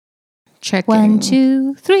Check. 1,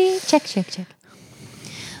 2, 3. Check.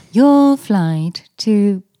 Your flight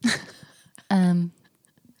to...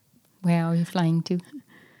 where are you flying to?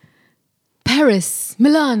 Paris,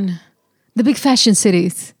 Milan, the big fashion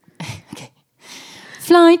cities. Okay.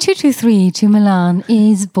 Flight 223 to Milan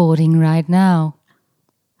is boarding right now.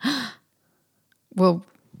 Well,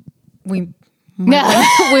 we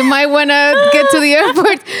might want to get to the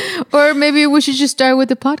airport, or maybe we should just start with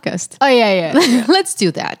the podcast. Oh, yeah. Let's do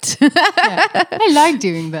that. I like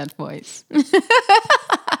doing that voice.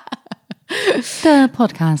 The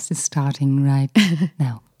podcast is starting right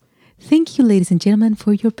now. Thank you, ladies and gentlemen,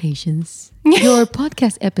 for your patience. Your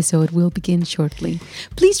podcast episode will begin shortly.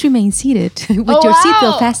 Please remain seated with your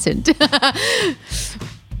seatbelt fastened.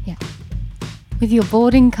 Yeah. With your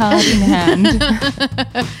boarding card in hand.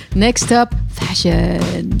 Next up,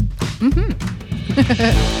 fashion.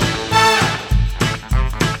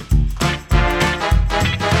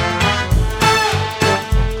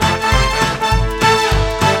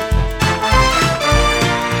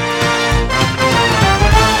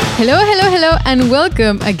 Hello, and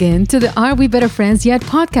welcome again to the Are We Better Friends Yet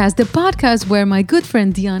podcast, the podcast where my good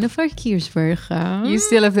friend Dianne Verkeersberg. You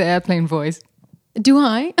still have the airplane voice. Do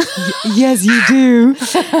I? Yes, you do.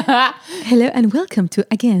 Hello, and welcome to the...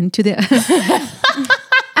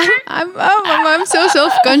 I'm so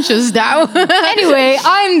self-conscious now. Anyway,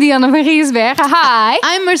 I'm Dianne Verkeersberg. Hi.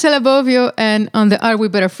 I'm Marcela Bovio, and on the Are We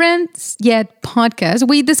Better Friends Yet podcast,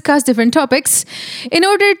 we discuss different topics in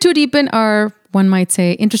order to deepen our, one might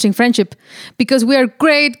say, interesting friendship, because we are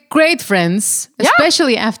great friends,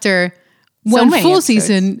 especially after one full episodes.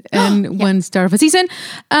 season and one star of a season.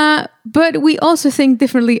 But we also think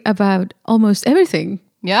differently about almost everything.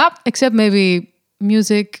 Yep. Except maybe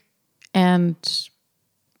music and...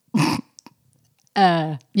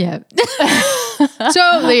 yeah.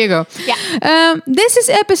 So there you go. Yeah. This is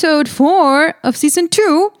episode 4 of season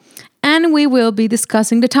 2, and we will be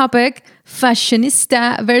discussing the topic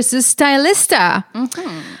Fashionista versus stylista.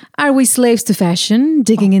 Are we slaves to fashion,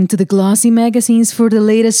 digging into the glossy magazines for the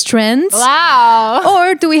latest trends? Wow.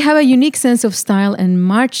 Or do we have a unique sense of style and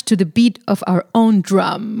march to the beat of our own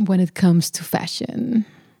drum when it comes to fashion?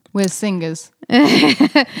 We're singers. We're going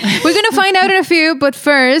to find out in a few, but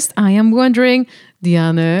first, I am wondering,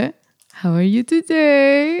 Dianne, how are you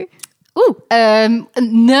today?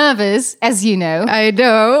 Nervous, as you know. I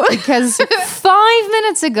know. Because 5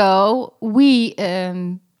 minutes ago, we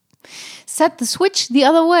set the switch the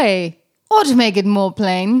other way. Or to make it more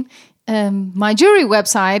plain, my jewelry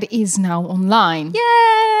website is now online.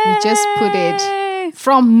 Yay! We just put it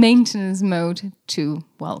from maintenance mode to,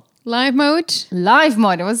 well... Live mode? Live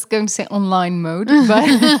mode. I was going to say online mode, but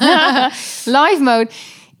live mode.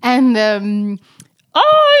 And I'm a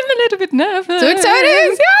little bit nervous. So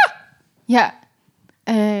exciting! Yeah.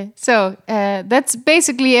 So that's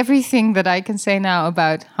basically everything that I can say now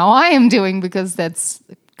about how I am doing, because that's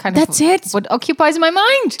it. What occupies my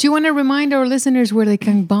mind. Do you want to remind our listeners where they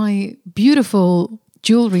can buy beautiful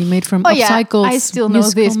jewelry made from upcycled I still know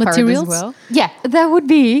this materials? Part as well. Yeah, that would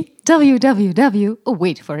be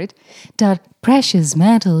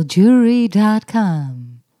www.preciousmetalJewelry.com.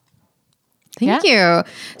 Thank you.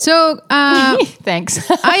 So,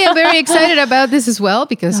 thanks. I am very excited about this as well,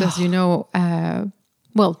 because as you know,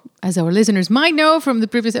 as our listeners might know from the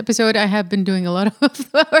previous episode, I have been doing a lot of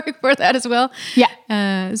work for that as well. Yeah.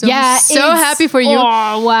 I'm so happy for you.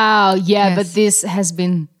 Oh, wow. Yeah, Yes. but this has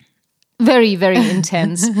been very, very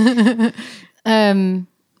intense. When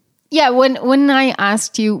I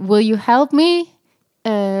asked you, will you help me?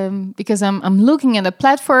 Because I'm looking at a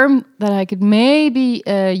platform that I could maybe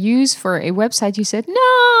use for a website. You said,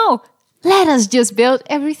 no, let us just build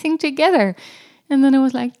everything together. And then I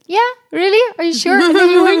was like, yeah, really? Are you sure? And then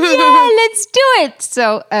you were, yeah, let's do it.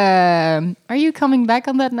 So are you coming back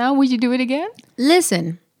on that now? Would you do it again?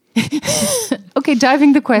 Listen. Okay,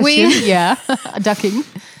 diving the question. Ducking.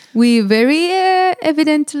 We very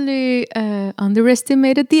evidently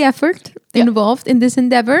underestimated the effort involved in this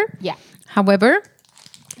endeavor. Yeah. However,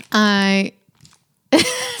 I'm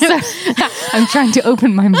trying to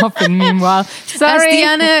open my muffin meanwhile. Sorry.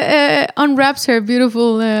 As Dianne unwraps her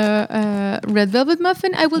beautiful red velvet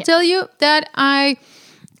muffin, I will tell you that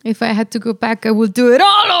if I had to go back, I would do it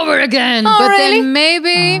all over again. Oh, but really? then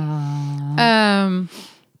maybe...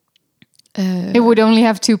 it would only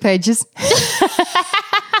have 2 pages.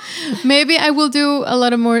 Maybe I will do a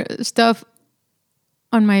lot of more stuff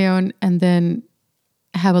on my own, and then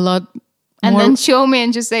have a lot And more. then show me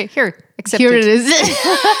and just say, here, accept Here it is.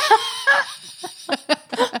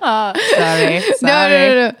 Sorry.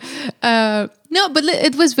 No. No, but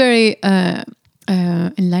it was very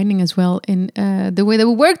enlightening as well in the way that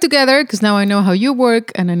we work together, because now I know how you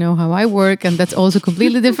work and I know how I work, and that's also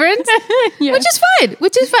completely different. Yeah. Which is fine.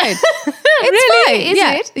 It's Really? fine. Is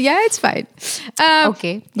yeah. it? Yeah, it's fine.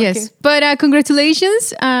 Okay. Yes, okay. but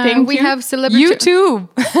congratulations. Thank we you. have celebrity. You too.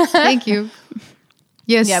 Thank you.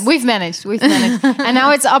 Yes. Yeah, we've managed. And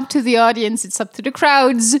now it's up to the audience. It's up to the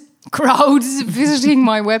crowds visiting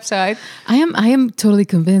my website. I am totally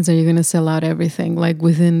convinced that you're going to sell out everything like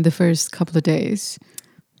within the first couple of days.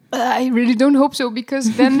 I really don't hope so,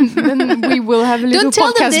 because then we will have a little Don't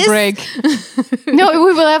tell them podcast this. break. No,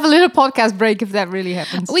 we will have a little podcast break if that really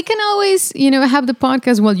happens. We can always, have the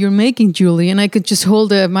podcast while you're making Julie, and I could just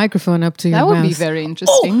hold a microphone up to your That would mouth. be very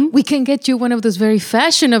interesting. Oh, we can get you one of those very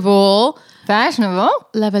fashionable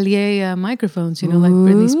lavalier microphones, like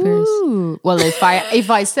Britney Spears. Ooh. Well, if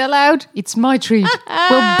I sell out, it's my treat.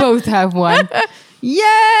 We'll both have one.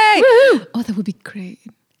 Yay! Woo-hoo. Oh, that would be great.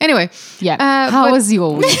 Anyway. Yeah. How was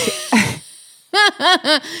your week?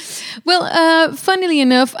 Well, funnily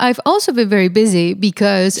enough, I've also been very busy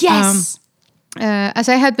because Yes. as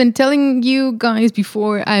I had been telling you guys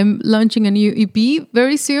before, I'm launching a new EP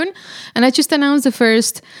very soon, and I just announced the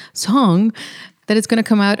first song that it's going to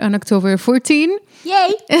come out on October 14.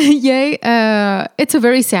 Yay. Yay. It's a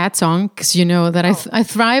very sad song because you know that I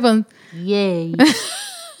thrive on... Yay.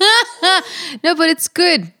 No, but it's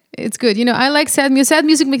good. It's good. I like sad music. Sad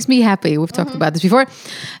music makes me happy. We've talked about this before.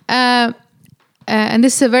 And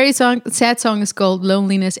this is a very sad song. It's called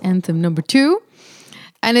Loneliness Anthem number 2.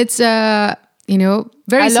 And it's, very I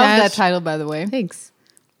sad. love that title, by the way. Thanks.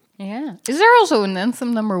 Yeah. Is there also an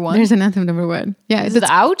anthem number 1? There's an anthem number 1. Yeah. Is it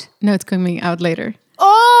out? No, it's coming out later.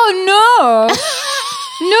 Oh, no.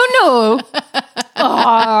 No.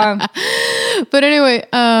 Oh. But anyway,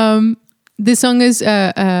 this song is,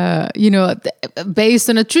 based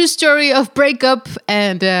on a true story of breakup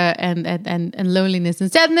and loneliness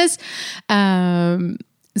and sadness.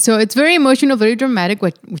 So it's very emotional, very dramatic,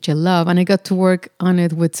 which I love. And I got to work on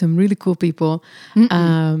it with some really cool people.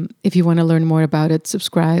 If you want to learn more about it,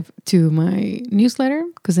 subscribe to my newsletter,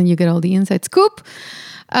 because then you get all the inside scoop.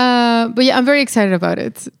 But yeah, I'm very excited about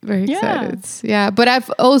it. Very excited. Yeah. But I've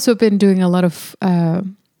also been doing a lot of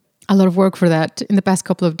work for that in the past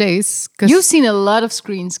couple of days. You've seen a lot of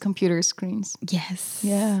screens, computer screens. Yes.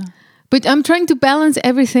 Yeah. But I'm trying to balance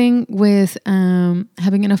everything with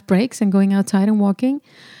having enough breaks and going outside and walking.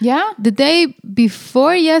 Yeah. The day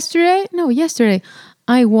before yesterday,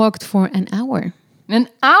 I walked for an hour. An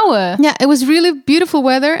hour? Yeah, it was really beautiful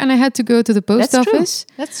weather and I had to go to the post office.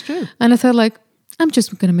 That's true. And I thought I'm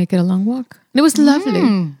just going to make it a long walk. And it was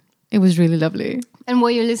lovely. It was really lovely. And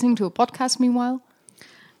were you listening to a podcast meanwhile?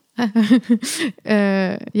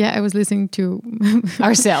 Yeah, I was listening to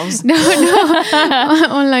ourselves. No,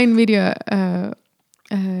 online media,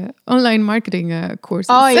 online marketing courses.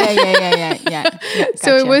 Oh yeah. Gotcha.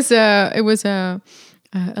 So it was a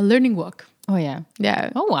learning walk. Oh yeah.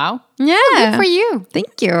 Yeah. Oh wow. Yeah. Oh, good for you.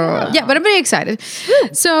 Thank you. Yeah, but I'm very excited.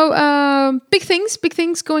 So big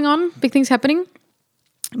things going on, big things happening.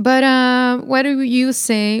 But why do you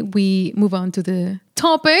say we move on to the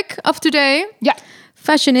topic of today? Yeah.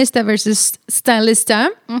 Fashionista versus stylista.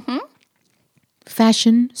 Mm-hmm.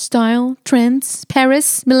 Fashion, style, trends,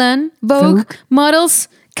 Paris, Milan, Vogue. Models,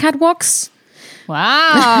 catwalks.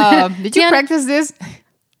 Wow. Did you practice this?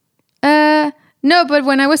 No, but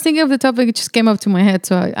when I was thinking of the topic, it just came up to my head.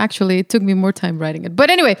 So it took me more time writing it. But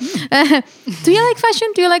anyway, do you like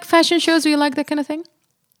fashion? Do you like fashion shows? Do you like that kind of thing?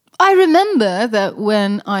 I remember that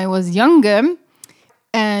when I was younger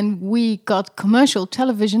and we got commercial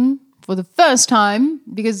television for the first time,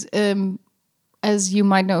 because as you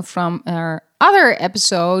might know from our other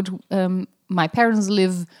episode, my parents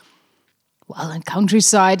live, in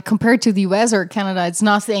countryside. Compared to the US or Canada, it's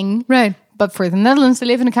nothing. Right. But for the Netherlands, they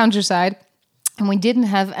live in the countryside. And we didn't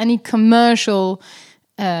have any commercial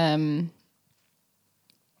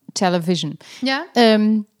television. Yeah.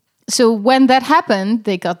 So when that happened,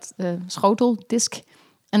 they got a schotel disc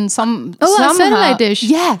and somehow a satellite dish.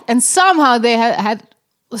 Yeah, and somehow they had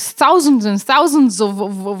thousands and thousands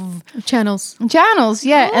of channels.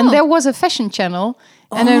 Yeah, and there was a fashion channel.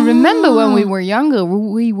 And I remember when we were younger,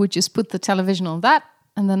 we would just put the television on that,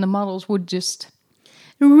 and then the models would just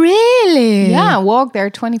really walk there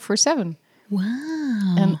 24/7.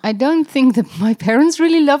 Wow. And I don't think that my parents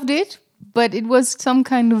really loved it, but it was some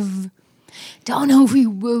kind of, don't know if we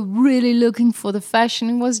were really looking for the fashion.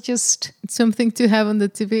 It was just something to have on the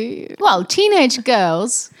TV. Well, teenage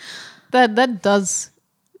girls, that does.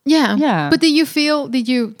 Yeah. But did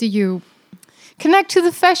you connect to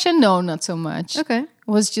the fashion? No, not so much. Okay. It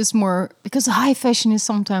was just more because high fashion is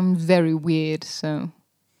sometimes very weird. So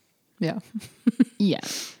Yeah. Yeah,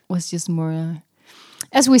 was just more,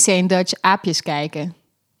 as we say in Dutch, aapjes kijken.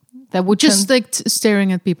 That would Just like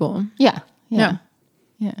staring at people. yeah.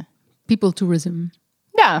 People tourism.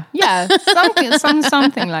 Yeah,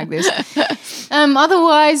 something like this.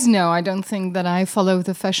 Otherwise, no, I don't think that I follow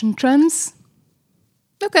the fashion trends.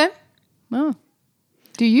 Okay. Oh,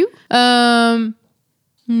 do you?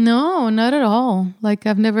 No, not at all. Like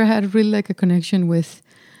I've never had really like a connection with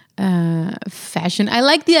fashion. I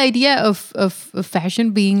like the idea of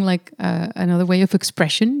fashion being like another way of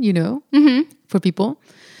expression, for people.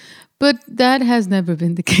 But that has never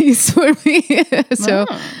been the case for me. So,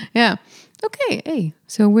 yeah. Okay, hey.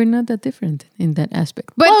 So we're not that different in that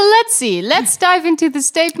aspect. But well, let's see. Let's dive into the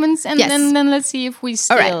statements and Yes. then let's see if we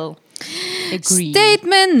still agree.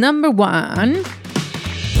 Statement number 1,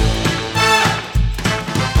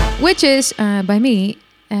 which is by me,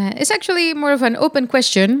 it's actually more of an open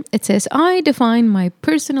question. It says, I define my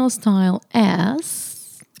personal style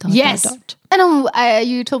as... ... Yes. And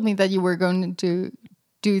you told me that you were going to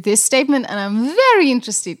do this statement, and I'm very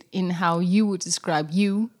interested in how you would describe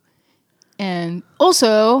you. And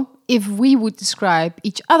also, if we would describe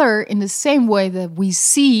each other in the same way that we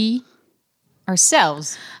see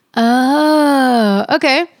ourselves. Oh,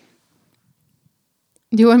 okay.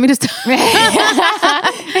 Do you want me to start?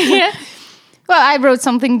 Yeah. Well, I wrote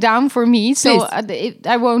something down for me, so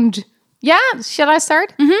I won't. Yeah, shall I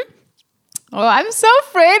start? Mm-hmm. Oh, I'm so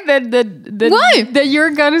afraid that Why? That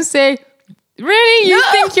you're gonna say, really, you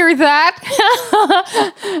think you're that?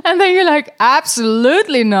 And then you're like,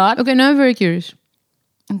 absolutely not. Okay, now I'm very curious.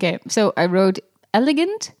 Okay, so I wrote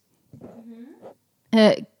elegant,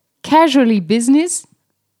 casually business.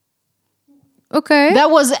 Okay.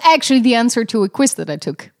 That was actually the answer to a quiz that I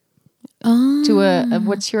took. Oh. To a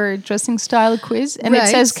what's your dressing style quiz, and it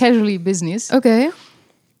says casually business. Okay.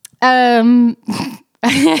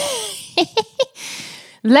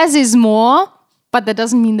 Less is more, but that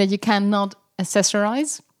doesn't mean that you cannot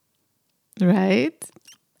accessorize. Right.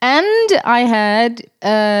 And I had,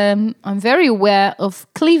 I'm very aware of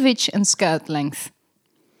cleavage and skirt length.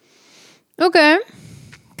 Okay.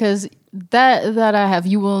 Because that I have.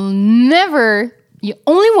 You will never, you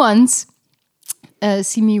only once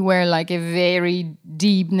see me wear like a very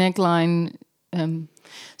deep neckline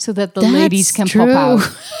so that the ladies can pop out.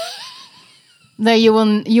 No, you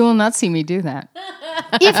will not see me do that.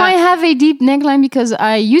 If I have a deep neckline, because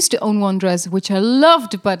I used to own one dress which I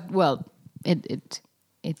loved, but well, it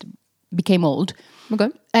became old. Okay.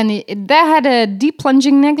 And that had a deep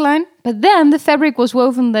plunging neckline, but then the fabric was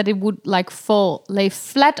woven that it would like lay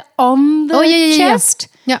flat on the chest.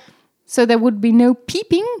 Yeah. So there would be no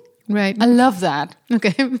peeping. Right. I love that.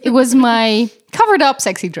 Okay. It was my covered up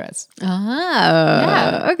sexy dress.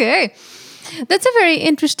 Okay. That's a very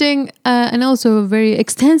interesting and also a very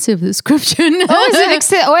extensive description. Oh,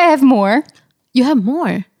 is it I have more. You have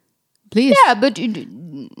more? Please. Yeah, but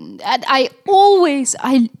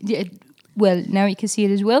well, now you can see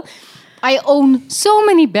it as well. I own so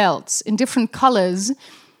many belts in different colors,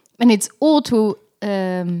 and it's all to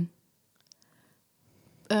how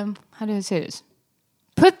do I say this?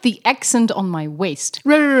 Put the accent on my waist.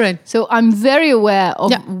 Right. So I'm very aware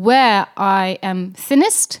of where I am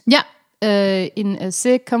thinnest. Yeah. In a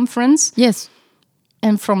circumference. Yes.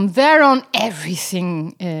 And from there on,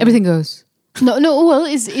 everything goes. No. Well,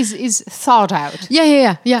 is thought out.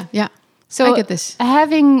 Yeah. So I get this.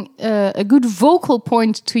 Having a good vocal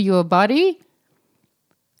point to your body,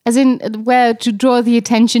 as in where to draw the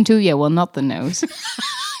attention to. Yeah, well, not the nose.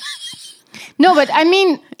 No, but I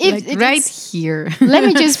mean, if right here. Let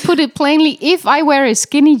me just put it plainly. If I wear a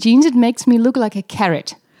skinny jeans, it makes me look like a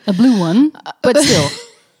carrot, a blue one, but still.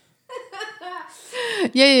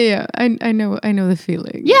 Yeah. I know the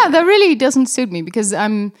feeling. Yeah, that really doesn't suit me because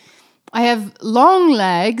I have long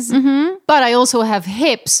legs, but I also have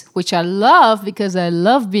hips, which I love because I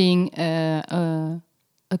love being a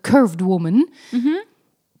curved woman. Mm-hmm.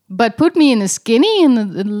 But put me in a skinny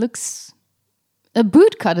and it looks... A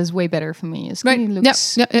boot cut is way better for me. A skinny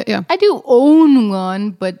looks... Yeah. I do own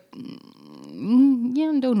one, but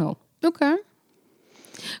I don't know. Okay.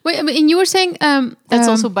 Wait, I mean, you were saying... That's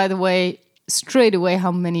also, by the way... straight away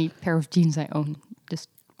how many pair of jeans I own. Just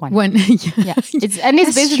one. Yeah. It's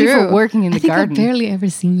basically true. for working in the garden. I've barely ever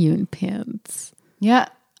seen you in pants. Yeah.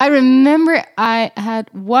 I remember I had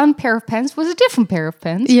one pair of pants, was a different pair of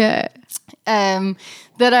pants. Yeah.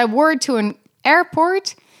 That I wore to an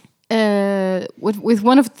airport with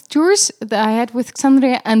one of the tours that I had with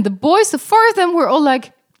Xandria, and the boys, the four of them were all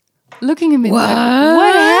like looking at me like,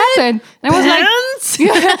 what happened? And I was like,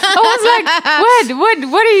 pants. I was like,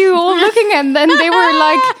 what are you all looking at? And then they were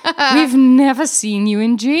like, we've never seen you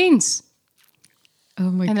in jeans. Oh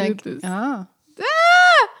my And goodness.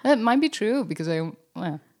 That might be true because That's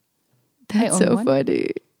own so one.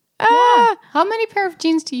 funny. How many pair of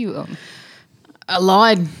jeans do you own? A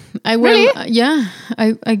lot. I wear, Really? yeah.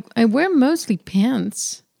 I wear mostly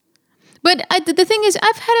pants. But the thing is,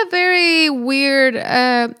 I've had a very weird.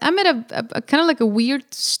 I'm at a kind of like a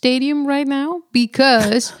weird stadium right now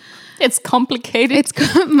because It's complicated. it's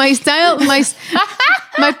my style.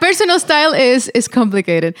 My personal style is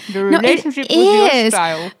complicated. The relationship with your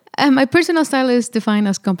style. My personal style is defined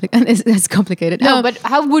as as complicated. No, but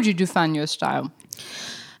how would you define your style?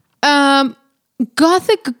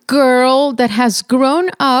 Gothic girl that has grown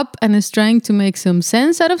up and is trying to make some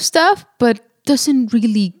sense out of stuff, but doesn't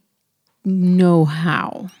really know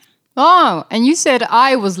how. Oh, and you said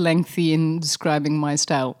I was lengthy in describing my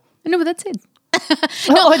style. No, but that's it. That's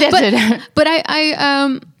it. But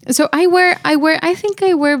so I think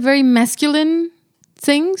I wear very masculine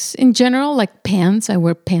things in general, like pants. I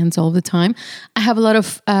wear pants all the time. I have a lot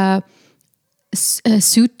of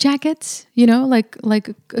suit jackets, like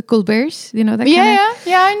Colbert's, that kind of.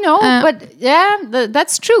 Yeah, I know. But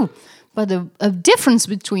that's true. But a difference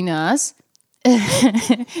between us,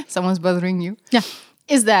 someone's bothering you. Yeah.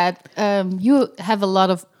 Is that you have a lot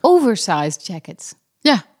of oversized jackets.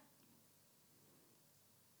 Yeah.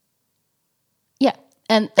 Yeah,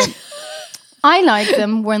 and I like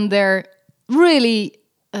them when they're really,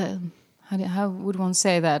 how would one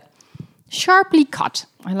say that? Sharply cut.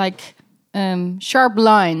 I like sharp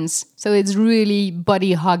lines, so it's really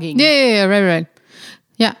body hugging. Yeah, right.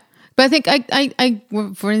 Yeah. But I think I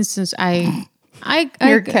for instance,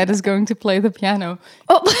 Your cat is going to play the piano.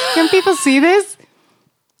 Oh. Can people see this?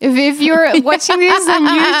 If you're watching this on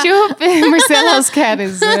YouTube, Marcela's cat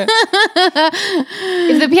is...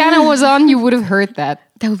 if the piano was on, you would have heard that.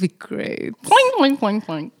 That would be great. Pling, pling, pling,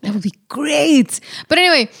 pling. That would be great. But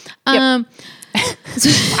anyway,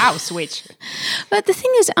 Wow, switch. but the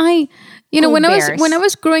thing is, when I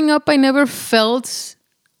was growing up, I never felt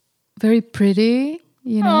very pretty.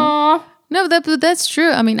 Aww. No, that's true.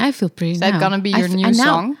 I mean, I feel pretty. Is that gonna be your new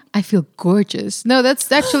song? I feel gorgeous. No, that's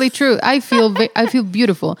actually true. I feel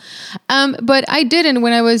beautiful. But I didn't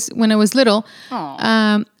when I was little.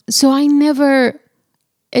 So I never,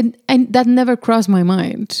 and that never crossed my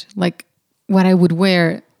mind. Like what I would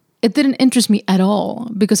wear, it didn't interest me at all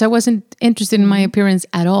because I wasn't interested in my appearance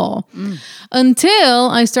at all until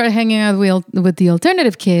I started hanging out with the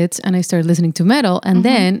alternative kids and I started listening to metal, and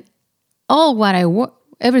then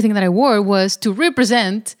everything that I wore was to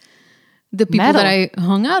represent the people Metal. that I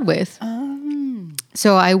hung out with.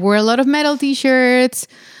 So I wore a lot of metal t-shirts,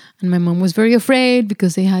 and my mom was very afraid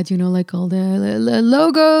because they had, like all the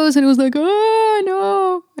logos, and it was like, oh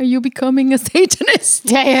no, are you becoming a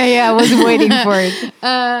Satanist? Yeah. I was waiting for it.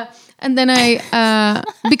 And then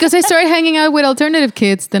because I started hanging out with alternative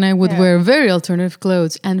kids, then I would wear very alternative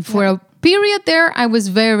clothes. And for a period there, I was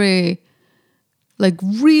very,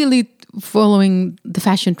 really following the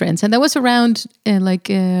fashion trends, and that was around end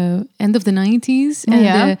of the 90s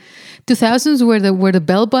and the 2000s, where the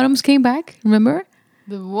bell bottoms came back. Remember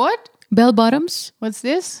The what? bell bottoms? What's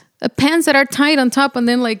this? Pants that are tied on top and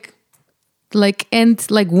then end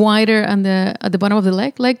wider on at the bottom of the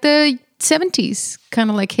leg, like the 70s, kind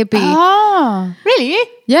of like hippie. Ah, really?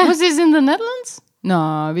 Yeah. Was this in the Netherlands?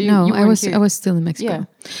 No, you I weren't here. was still in Mexico. Yeah.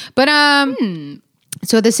 But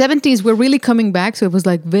so the 70s were really coming back. So it was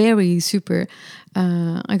very super.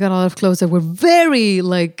 I got a lot of clothes that were very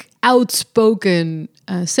outspoken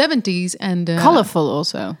 70s and Colorful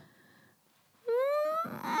also.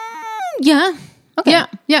 Yeah. Okay.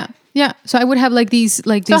 Yeah. So I would have these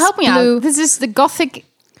these. So help me blue. out. This is the Gothic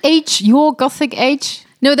age, your Gothic age?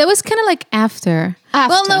 No, that was kind of after.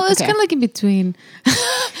 Well, no, it was okay. kind of in between.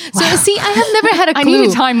 So see, I have never had a clue. I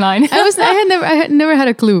need a timeline. I had never had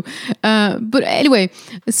a clue. But anyway,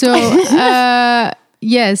 so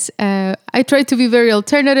yes, I tried to be very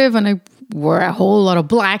alternative, and I wore a whole lot of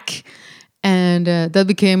black, and that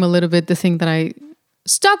became a little bit the thing that I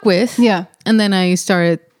stuck with. Yeah. And then I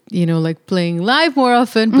started, playing live more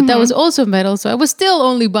often, but that was also metal, so I was still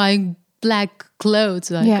only buying black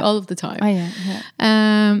clothes all of the time. Oh, yeah.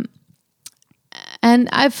 And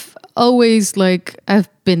I've always I've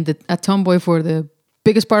been a tomboy for the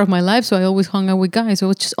biggest part of my life, so I always hung out with guys. So I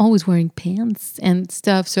was just always wearing pants and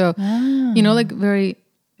stuff. So very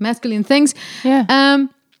masculine things. Yeah.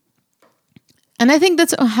 And I think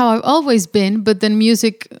that's how I've always been. But then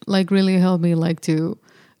music really helped me to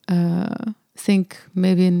think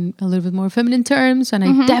maybe in a little bit more feminine terms. And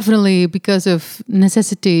I definitely, because of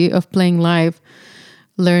necessity of playing live,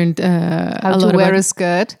 learned How a to lot wear about a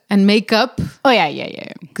skirt. and makeup. Oh,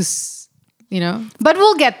 yeah. Because, you know. But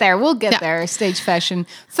we'll get there. We'll get there. Stage fashion.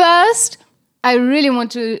 First, I really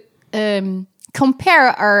want to compare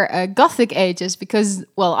our Gothic ages because,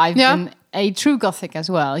 well, I've been a true Gothic as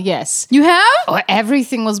well. Yes. You have? Oh,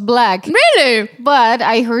 everything was black. Really? But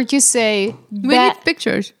I heard you say... We need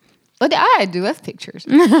pictures. But I do have pictures.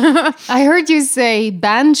 I heard you say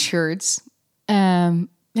band shirts. I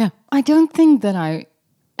don't think that I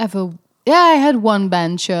ever... Yeah, I had one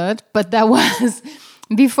band shirt, but that was...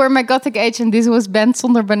 Before my Gothic age, and this was Band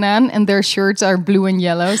Zonder Banaan, and their shirts are blue and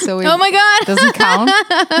yellow, so it oh my god, doesn't count.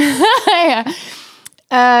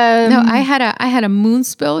 No, I had a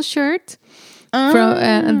Moonspell shirt from,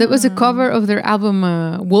 and that was a cover of their album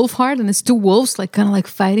Wolfheart, and it's two wolves like kind of like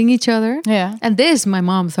fighting each other. Yeah, and this my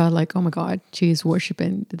mom thought like, oh my god, she's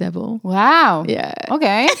worshiping the devil. Wow. Yeah.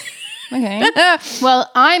 Okay.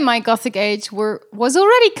 Well, my Gothic age was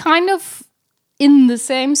already kind of in the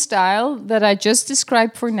same style that I just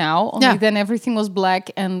described for now, only then everything was black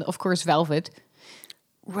and, of course, velvet.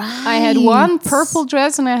 Right. I had one purple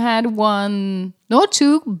dress and I had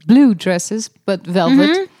two blue dresses, but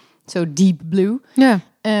velvet, so deep blue. Yeah.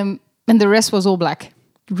 And the rest was all black.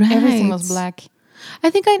 Right. Everything was black. I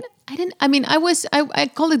think I didn't, I mean, I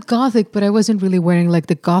call it Gothic, but I wasn't really wearing like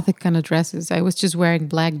the Gothic kind of dresses. I was just wearing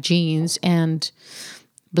black jeans and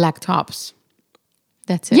black tops.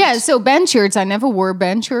 That's it. Yeah, so band shirts. I never wore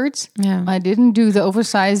band shirts. Yeah. I didn't do the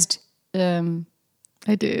oversized I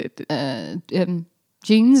did.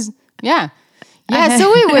 Jeans. Yeah. Yeah,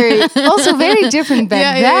 so we were also very different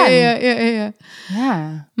back then.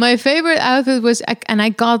 Yeah. My favorite outfit was, and I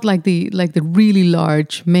got like the really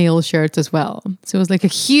large male shirts as well. So it was like a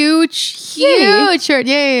huge shirt.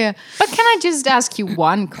 Yeah. But can I just ask you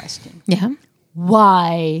one question? Yeah.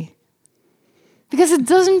 Why? Because it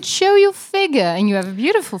doesn't show your figure, and you have a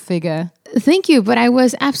beautiful figure. Thank you, but I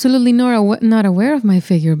was absolutely not aware of my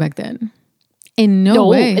figure back then. In no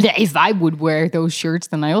way. If I would wear those shirts,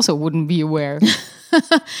 then I also wouldn't be aware.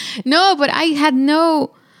 No, but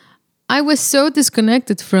I was so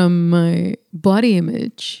disconnected from my body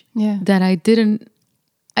image that I didn't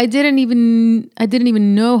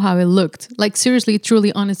even know how it looked. Like seriously,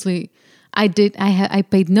 truly, honestly, I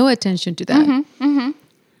paid no attention to that.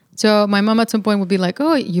 So my mom at some point would be like,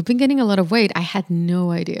 "Oh, you've been getting a lot of weight." I had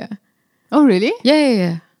no idea. Oh, really?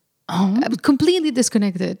 Yeah. I was completely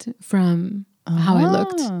disconnected from how I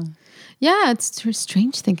looked. Yeah, it's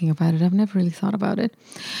strange thinking about it. I've never really thought about it.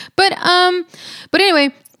 But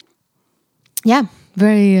anyway, yeah,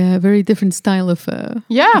 very different style of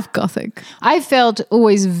Gothic. I felt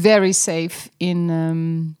always very safe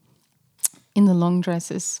in the long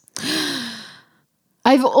dresses.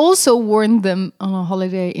 I've also worn them on a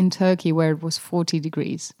holiday in Turkey where it was 40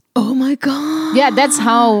 degrees. Oh my god! Yeah, that's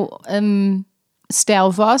how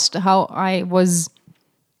stijlvast, how I was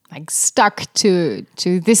like stuck to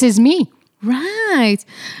this is me. Right.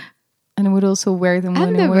 And I would also wear them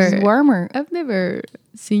when it was warmer. I've never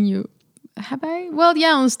seen you. Have I? Well,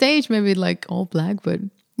 yeah, on stage maybe like all black, but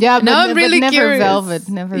yeah, but, I'm really never curious. Velvet.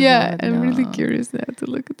 Never velvet. I'm really curious now to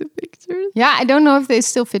look at the pictures. Yeah, I don't know if they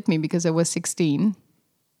still fit me because I was 16.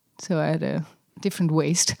 So I had a different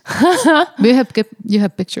waist. But you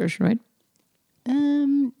have pictures, right?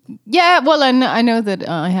 Yeah, well, I know that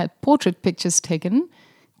I had portrait pictures taken,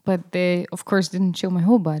 but they, of course, didn't show my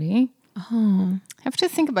whole body. Oh. I have to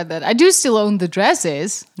think about that. I do still own the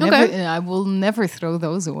dresses. Okay. I will never throw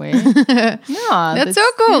those away. No, that's so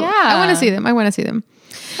cool. Yeah. I want to see them. I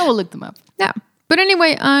will look them up. Yeah. But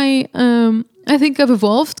anyway, I think I've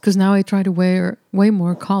evolved because now I try to wear way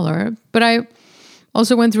more color. But I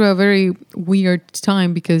also went through a very weird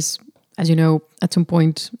time because, as you know, at some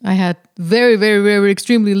point I had very, very, very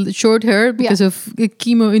extremely short hair because of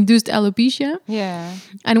chemo-induced alopecia. Yeah.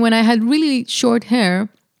 And when I had really short hair,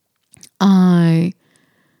 I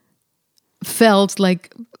felt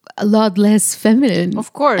like a lot less feminine.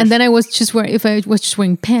 Of course. And then I was just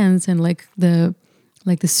wearing pants and like the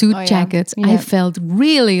suit jackets, I felt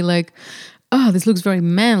really like, oh, this looks very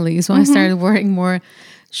manly. So I started wearing more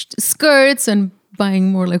skirts and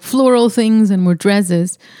buying more like floral things and more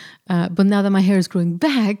dresses. But now that my hair is growing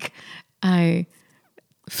back, I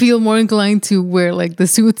feel more inclined to wear like the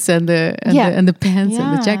suits and the pants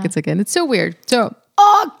and the jackets again. It's so weird. So,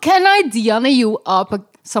 can I Dianne you up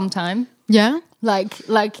sometime? Yeah. Like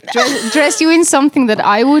dress you in something that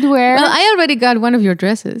I would wear. Well, I already got one of your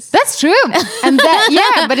dresses. That's true. And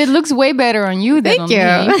that, but it looks way better on you than on me.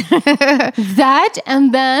 That,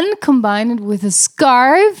 and then combine it with a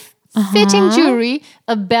scarf fitting jewelry,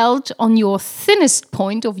 a belt on your thinnest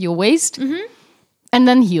point of your waist, and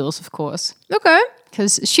then heels, of course. Okay.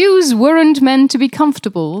 Because shoes weren't meant to be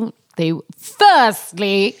comfortable. They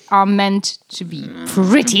firstly are meant to be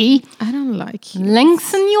pretty. I don't like heels.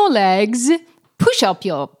 Lengthen your legs, push up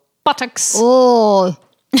your buttocks. Oh.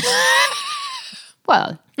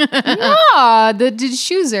 Well, no, the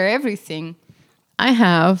shoes are everything. I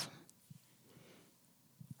have.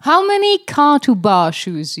 How many car-to-bar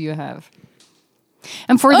shoes do you have?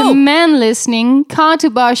 And for the men listening,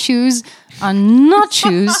 car-to-bar shoes are not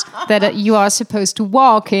shoes that you are supposed to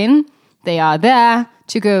walk in. They are there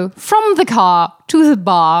to go from the car to the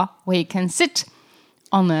bar where you can sit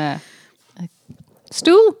on a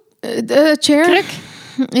stool, A chair. Krik.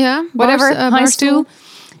 Yeah. Whatever, bar high stool.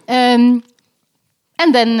 And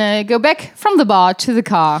then go back from the bar to the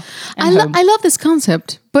car. And home. I love this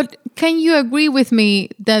concept, but can you agree with me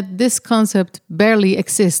that this concept barely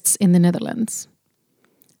exists in the Netherlands?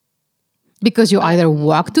 Because you either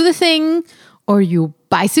walk to the thing or you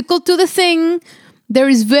bicycle to the thing. There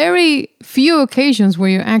is very few occasions where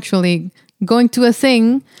you're actually going to a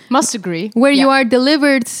thing. Must agree. Where you are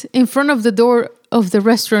delivered in front of the door of the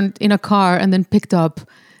restaurant in a car and then picked up.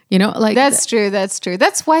 You know, like that's true.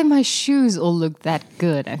 That's why my shoes all look that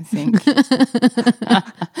good, I think.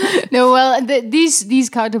 No, well, these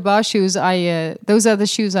car-to-bar shoes, those are the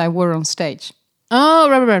shoes I wore on stage. Oh,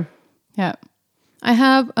 right. Yeah, I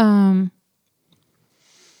have.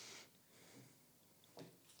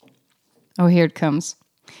 Oh, here it comes.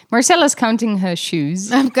 Marcela's counting her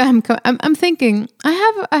shoes. I'm thinking. I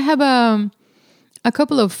have a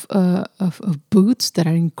couple of boots that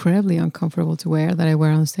are incredibly uncomfortable to wear that I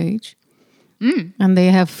wear on stage. And they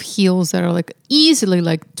have heels that are like easily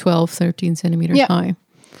like 12, 13 centimeters high.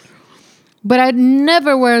 But I'd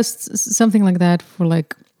never wear something like that for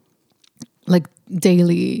like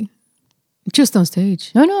daily, just on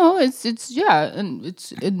stage. No, it's and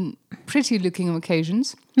it's in pretty looking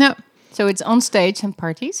occasions. No. So it's on stage and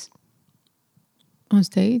parties. On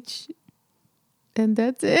stage. And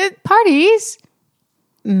that's it. Parties?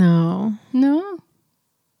 No.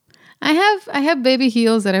 I have baby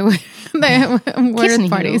heels that I wear that I wear at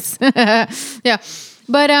parties. Yeah.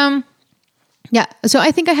 But yeah. So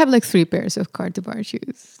I think I have like 3 pairs of car-to-bar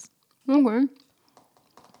shoes. Okay.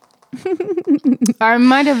 I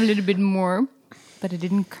might have a little bit more, but I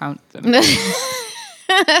didn't count them.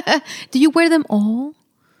 Do you wear them all?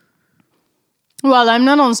 Well, I'm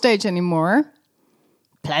not on stage anymore.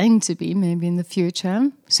 Planning to be maybe in the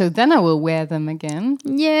future. So then I will wear them again.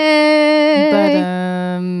 Yay! But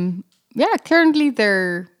yeah, currently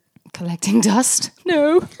they're collecting dust.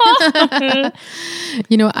 No.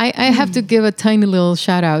 You know, I have to give a tiny little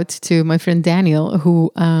shout out to my friend Daniel,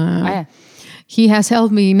 who he has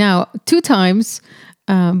helped me now 2 times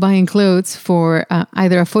buying clothes for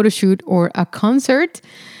either a photo shoot or a concert.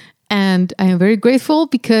 And I am very grateful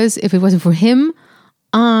because if it wasn't for him,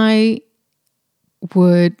 I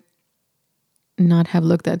would not have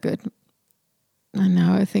looked that good. And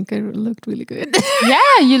now I think I looked really good.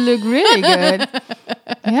 Yeah, you look really good.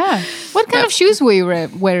 Yeah. What kind of shoes were you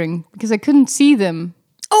wearing? Because I couldn't see them.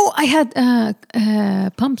 Oh, I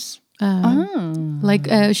had pumps. Like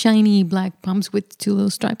shiny black pumps with 2 little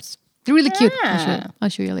stripes. They're really cute. I'll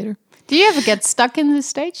show you later. Do you ever get stuck in this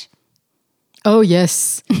stage? Oh,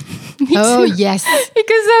 yes. Oh, yes.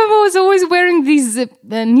 Because I was always wearing these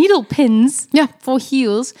needle pins for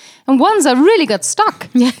heels. And once I really got stuck.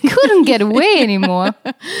 Yeah. Couldn't get away anymore.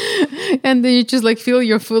 And then you just like feel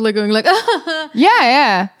your foot like going like,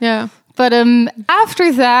 Yeah. But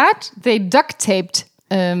after that, they duct taped.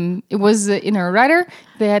 It was in a rider.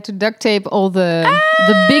 They had to duct tape all the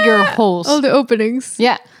bigger holes. All the openings.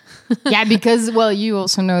 Yeah. Yeah, because, well, you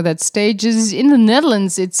also know that stages in the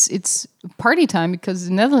Netherlands, it's party time because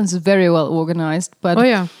the Netherlands is very well organized. But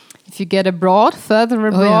if you get further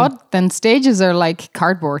abroad, then stages are like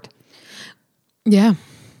cardboard. Yeah.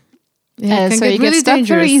 Yeah, so you get stuck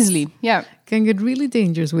very easily. Yeah. Can get really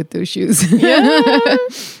dangerous with those shoes. Yeah.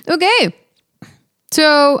 Okay.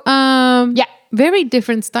 So, very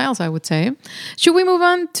different styles, I would say. Should we move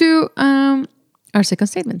on to our second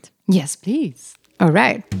statement? Yes, please. All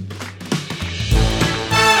right.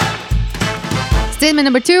 Statement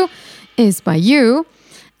number 2 is by you,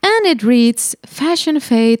 and it reads, "Fashion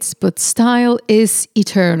fades, but style is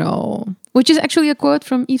eternal," which is actually a quote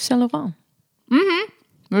from Yves Saint Laurent.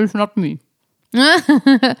 It's not me.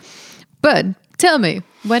 But tell me,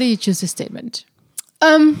 why do you choose this statement?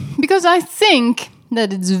 Because I think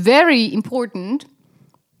that it's very important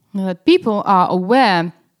that people are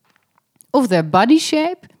aware of their body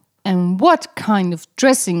shape and what kind of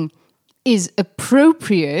dressing is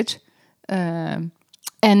appropriate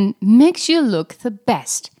and makes you look the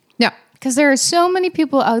best. Yeah. Because there are so many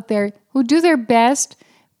people out there who do their best,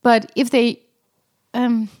 but if they,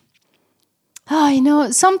 some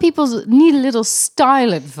people need a little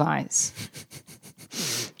style advice.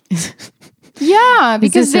 Yeah,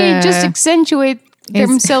 because they just accentuate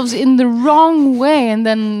themselves in the wrong way, and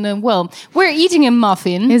then, we're eating a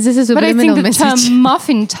muffin. Is this a subliminal but I think the message? term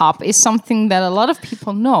muffin top is something that a lot of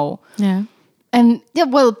people know. Yeah. And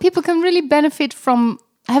people can really benefit from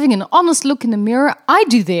having an honest look in the mirror. I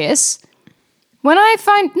do this when I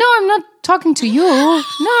find, no, I'm not talking to you.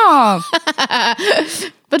 No.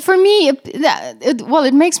 But for me,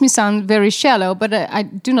 it makes me sound very shallow, but I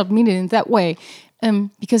do not mean it in that way.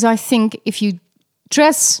 Because I think if you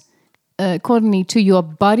dress accordingly to your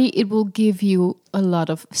body, it will give you a lot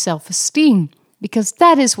of self-esteem. Because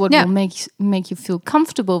that is what will make you feel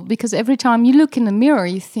comfortable. Because every time you look in the mirror,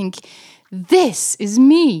 you think, this is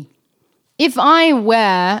me. If I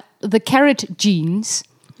wear the carrot jeans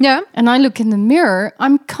and I look in the mirror,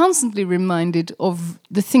 I'm constantly reminded of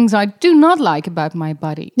the things I do not like about my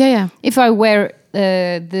body. Yeah. If I wear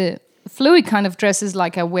the flowy kind of dresses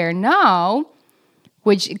like I wear now,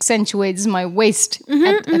 which accentuates my waist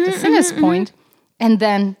at the thinnest point, and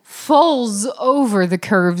then falls over the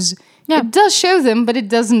curves, it does show them, but it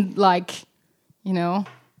doesn't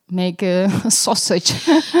make a sausage.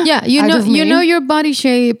 Yeah, you know your body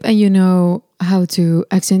shape, and you know how to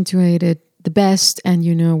accentuate it the best, and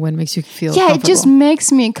you know what makes you feel comfortable. It just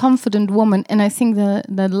makes me a confident woman, and I think that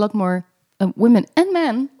a lot more women and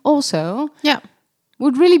men also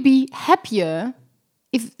would really be happier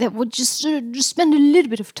if they would just spend a little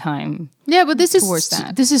bit of time. Yeah, but this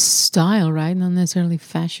is style, right? Not necessarily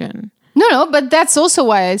fashion. No, but that's also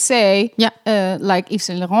why I say, like Yves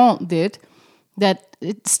Saint Laurent did, that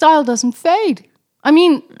style doesn't fade. I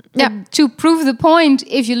mean, to prove the point,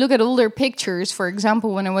 if you look at older pictures, for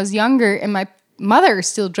example, when I was younger and my mother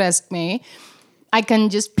still dressed me, I can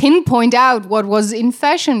just pinpoint out what was in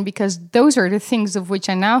fashion, because those are the things of which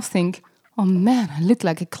I now think, oh man, I looked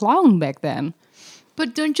like a clown back then.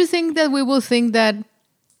 But don't you think that we will think that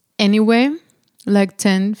anyway, like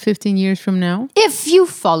 10, 15 years from now? If you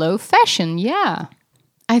follow fashion, yeah.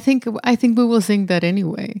 I think we will think that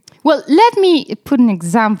anyway. Well, let me put an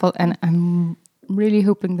example, and I'm really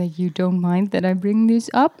hoping that you don't mind that I bring this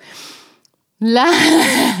up.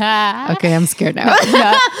 Okay, I'm scared now.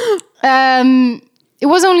 It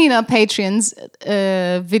was only in our Patreon's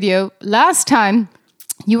video. Last time,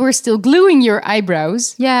 you were still gluing your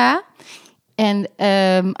eyebrows. Yeah. And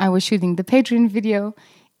I was shooting the Patreon video.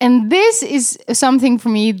 And this is something for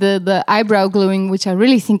me, the eyebrow gluing, which I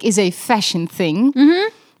really think is a fashion thing. Mm-hmm.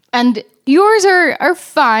 And yours are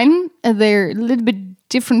fine. They're a little bit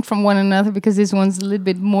different from one another, because this one's a little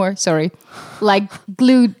bit more, like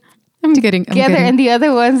glued together, and the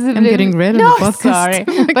other one's I'm getting red on the podcast. Sorry.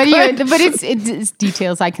 But it's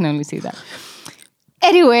details. I can only see that.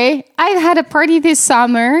 Anyway, I had a party this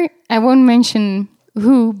summer. I won't mention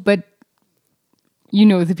who, but you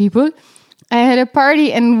know the people. I had a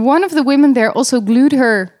party, and one of the women there also glued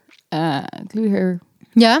her.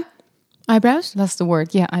 Yeah, eyebrows. That's the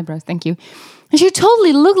word. Yeah, eyebrows. Thank you. And she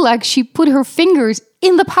totally looked like she put her fingers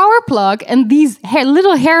in the power plug, and these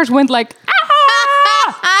little hairs went like,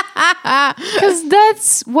 because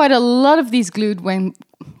that's what a lot of these glued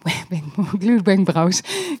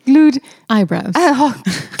eyebrows.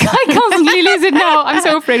 I constantly lose it now. I'm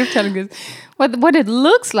so afraid of telling this. What it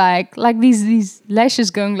looks like these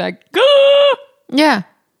lashes going like, yeah.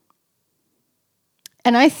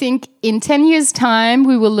 And I think in 10 years' time,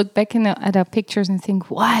 we will look back at our pictures and think,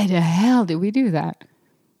 why the hell did we do that?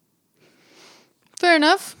 Fair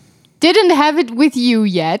enough. Didn't have it with you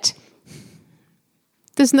yet.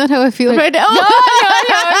 That's not how I feel right now. No.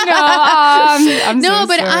 I'm no, so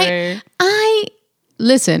but sorry. I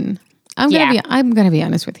listen. I'm gonna be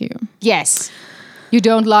honest with you. Yes, you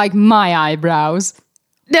don't like my eyebrows.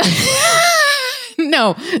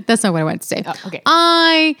 No, that's not what I wanted to say. Oh, okay.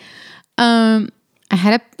 I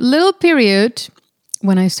had a little period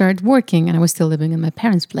when I started working, and I was still living in my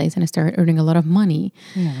parents' place, and I started earning a lot of money.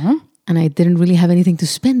 Yeah. And I didn't really have anything to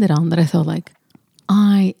spend it on, that I thought like,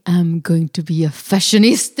 I am going to be a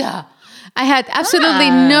fashionista. I had absolutely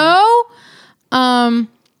no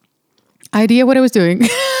idea what I was doing.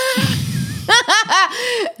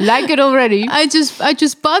 Like it already. I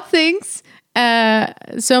just bought things.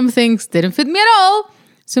 Some things didn't fit me at all.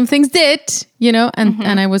 Some things did,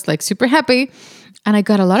 and I was like super happy. And I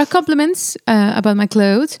got a lot of compliments about my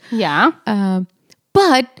clothes. Yeah.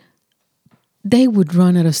 But they would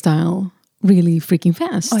run out of style really freaking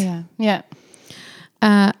fast. Oh, yeah. Yeah.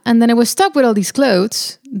 And then I was stuck with all these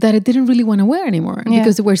clothes that I didn't really want to wear anymore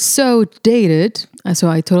because they were so dated. So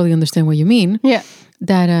I totally understand what you mean. Yeah.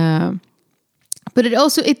 That, but it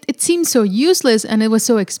also, it seemed so useless and it was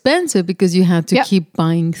so expensive because you had to keep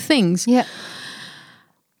buying things. Yeah.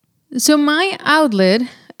 So my outlet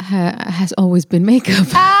has always been makeup.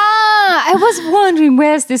 I was wondering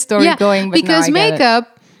where's this story going. But because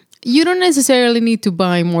makeup, you don't necessarily need to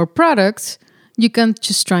buy more products. You can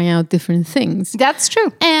just try out different things. That's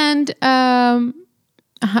true. And I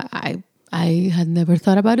had never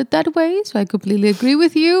thought about it that way, so I completely agree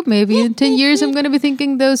with you. Maybe in 10 years I'm going to be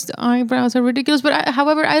thinking those eyebrows are ridiculous. But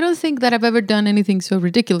however, I don't think that I've ever done anything so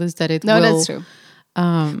ridiculous that it will... No, that's true.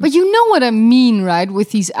 But you know what I mean, right?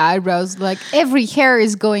 With these eyebrows, like every hair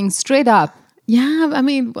is going straight up. Yeah, I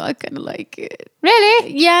mean, well, I kind of like it.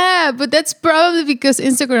 Really? Yeah, but that's probably because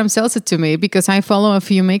Instagram sells it to me, because I follow a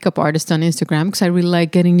few makeup artists on Instagram because I really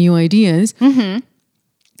like getting new ideas. Mm-hmm.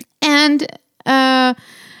 And,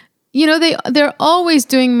 you know, they're always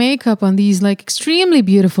doing makeup on these like extremely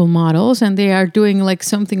beautiful models, and they are doing like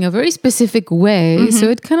something a very specific way. Mm-hmm. So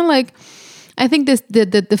it kind of like... I think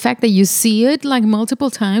the fact that you see it like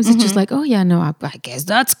multiple times, it's just like, oh yeah, no, I guess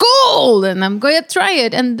that's cool, and I'm going to try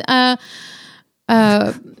it, and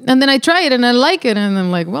then I try it and I like it, and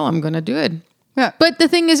I'm like, well, I'm going to do it. Yeah. But the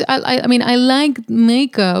thing is, I mean, I like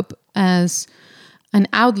makeup as an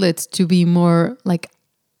outlet to be more like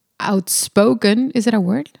outspoken. Is it a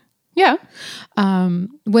word? Yeah.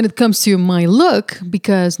 When it comes to my look,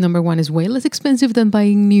 because number one is way less expensive than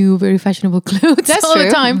buying new, very fashionable clothes all the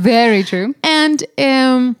time. Very true. And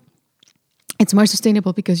it's more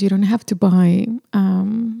sustainable because you don't have to buy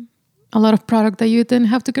a lot of product that you then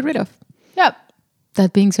have to get rid of. Yep.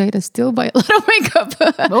 That being said, I still buy a lot of makeup.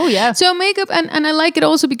 Oh, yeah. So makeup, and I like it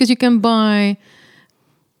also because you can buying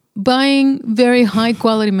very high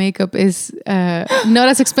quality makeup is not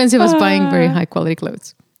as expensive as buying very high quality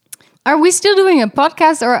clothes. Are we still doing a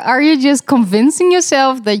podcast, or are you just convincing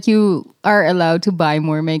yourself that you are allowed to buy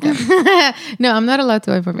more makeup? No, I'm not allowed to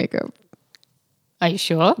buy more makeup. Are you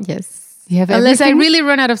sure? Yes. You have Unless everything? I really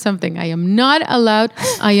run out of something. I am not allowed.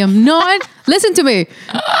 I am not. Listen to me,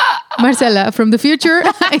 Marcela, from the future.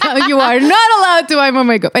 You are not allowed to buy more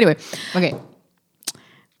makeup. Anyway. Okay.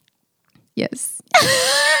 Yes.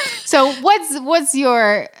 So what's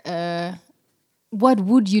your... what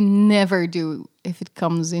would you never do if it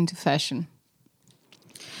comes into fashion?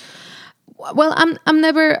 Well, I'm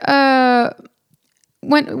never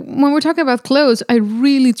when we're talking about clothes, I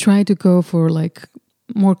really try to go for like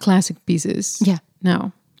more classic pieces. Yeah.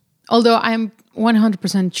 Now, although I'm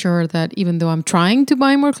 100% sure that even though I'm trying to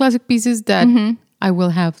buy more classic pieces, that I will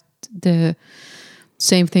have the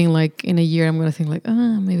same thing. Like in a year, I'm gonna think like,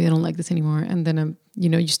 maybe I don't like this anymore, and then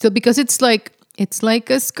you still, because it's like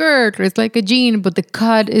a skirt or it's like a jean, but the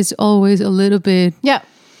cut is always a little bit. Yeah.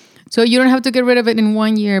 So you don't have to get rid of it in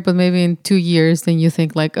 1 year, but maybe in 2 years, then you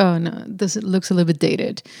think like, oh no, this looks a little bit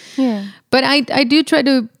dated. Yeah. But I do try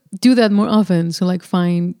to do that more often. So like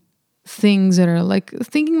find things that are like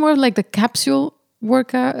thinking more like the capsule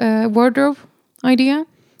wardrobe idea,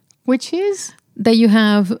 Which is? that you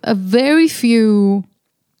have a very few,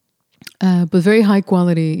 but very high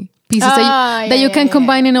quality pieces that you can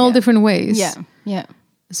combine in all different ways. Yeah. Yeah.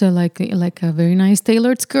 So like a very nice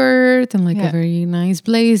tailored skirt and like a very nice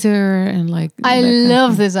blazer and like... I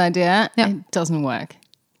love this idea. Yeah. It doesn't work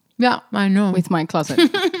Yeah, I know. with my closet.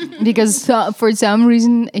 Because for some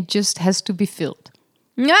reason, it just has to be filled.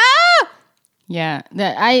 Ah! Yeah.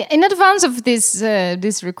 In advance of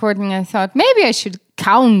this recording, I thought maybe I should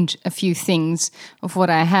count a few things of what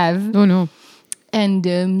I have. Oh no. And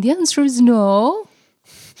the answer is no.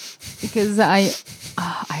 Because I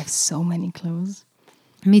have so many clothes.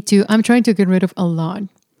 Me too. I'm trying to get rid of a lot.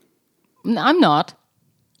 I'm not.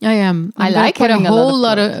 I am. I I'm like put a having a whole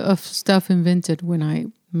lot lot of of stuff in Vinted when I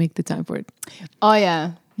make the time for it. Oh,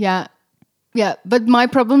 yeah. Yeah. Yeah. But my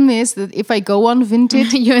problem is that if I go on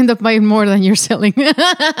Vinted... You end up buying more than you're selling.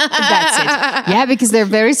 That's it. Yeah, because they're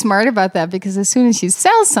very smart about that. Because as soon as you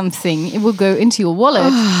sell something, it will go into your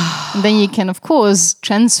wallet. And then you can, of course,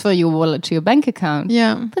 transfer your wallet to your bank account.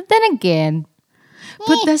 Yeah. But then again...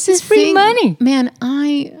 But that's it's free thing. money. Man,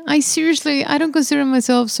 I seriously, I don't consider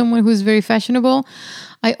myself someone who's very fashionable.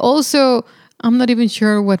 I'm not even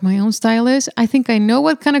sure what my own style is. I think I know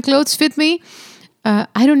what kind of clothes fit me.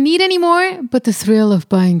 I don't need any more, but the thrill of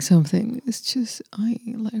buying something is just, I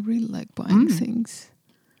really like buying things.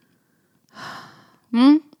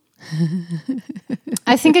 I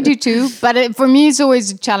think I do too. But for me, it's always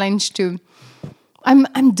a challenge to...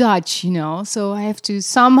 I'm Dutch, so I have to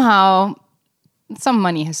somehow... Some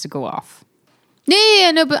money has to go off.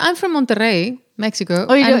 Yeah, no, but I'm from Monterrey, Mexico,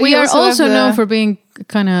 Oh, and we you are also also have known the- for being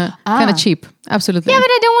kind of cheap. Absolutely. Yeah, but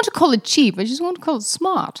I don't want to call it cheap. I just want to call it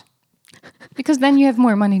smart. Because then you have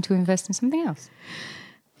more money to invest in something else.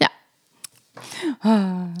 Yeah.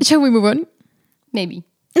 Shall we move on? Maybe.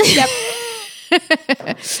 Yep.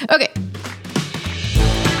 Okay.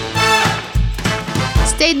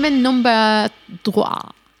 Statement number 3.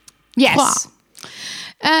 Yes.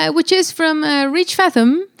 Which is from Reach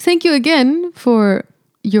Fathom. Thank you again for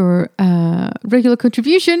your regular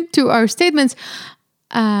contribution to our statements.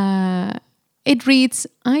 It reads,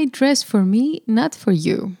 I dress for me, not for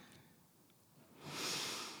you.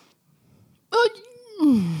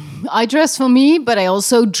 I dress for me, but I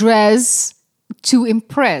also dress to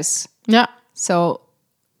impress. Yeah. So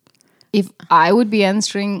if I would be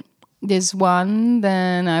answering this one,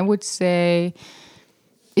 then I would say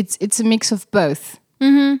it's a mix of both.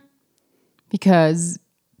 Mm-hmm. Because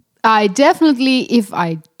I definitely, if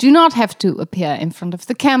I do not have to appear in front of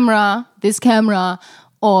the camera, this camera,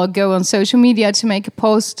 or go on social media to make a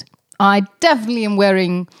post, I definitely am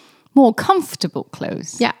wearing more comfortable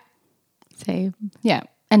clothes. Yeah. Same. Yeah.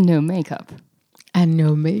 And no makeup. And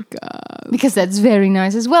no makeup. Because that's very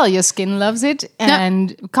nice as well. Your skin loves it.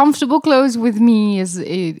 And comfortable clothes with me is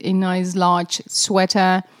a nice large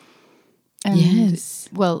sweater. And, yes.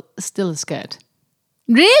 well, still a skirt.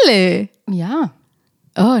 Really? Yeah.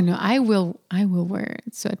 Oh no, I will wear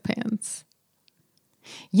sweatpants.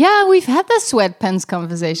 Yeah, we've had the sweatpants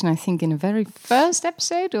conversation, I think, in a very first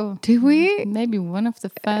episode. Or Did we? maybe one of the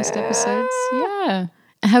first episodes. Yeah.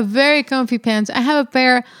 I have very comfy pants. I have a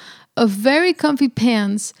pair of very comfy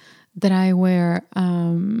pants that I wear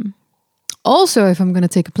also if I'm going to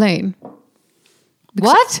take a plane.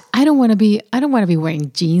 Because What? I don't want to be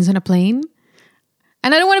wearing jeans on a plane.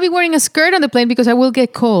 And I don't want to be wearing a skirt on the plane because I will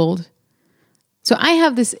get cold. So I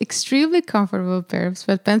have this extremely comfortable pair of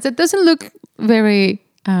sweatpants that doesn't look very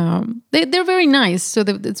they're very nice. So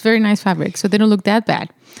it's very nice fabric. So they don't look that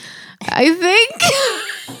bad. I think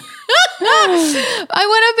I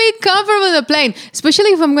want to be comfortable in a plane,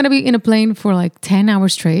 especially if I'm going to be in a plane for like 10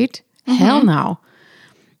 hours straight. Hell no.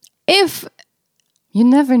 If You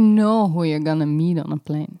never know who you're going to meet on a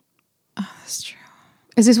plane. that's true.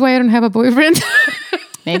 Is this why I don't have a boyfriend?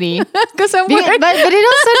 Maybe. Because I'm But wearing... it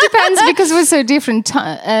also depends because we're so different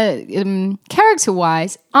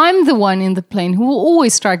character-wise. I'm the one in the plane who will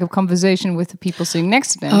always strike up conversation with the people sitting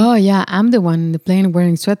next to them. Oh yeah, I'm the one in the plane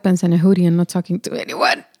wearing sweatpants and a hoodie and not talking to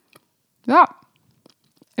anyone. Yeah.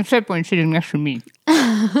 Except when sitting next to me.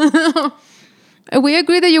 We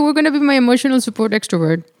agreed that you were going to be my emotional support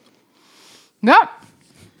extrovert. Yeah.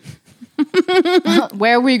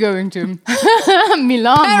 Where are we going to?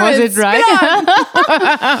 Milan, Paris, was it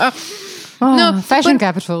right? No, fashion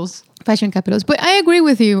capitals. Fashion capitals. But I agree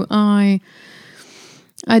with you. I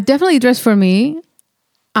definitely dress for me.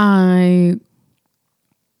 I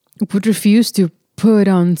would refuse to put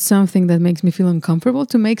on something that makes me feel uncomfortable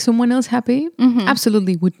to make someone else happy. Mm-hmm.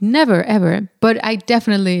 Absolutely would never, ever. But I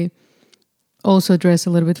definitely also dress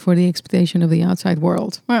a little bit for the expectation of the outside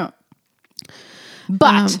world. Yeah.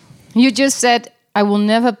 But you just said, I will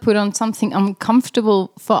never put on something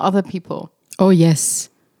uncomfortable for other people. Oh, yes.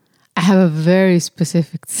 I have a very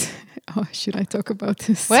specific... Oh, should I talk about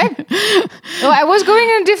this? What? Oh, I was going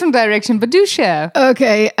in a different direction, but do share.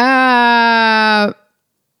 Okay. I'm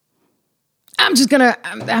just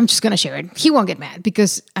gonna share it. He won't get mad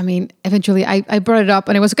because, I mean, eventually I brought it up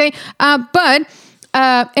and it was okay. But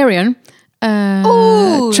Arian...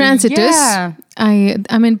 Transitus. Yeah.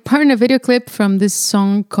 I'm in part in a video clip from this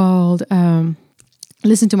song called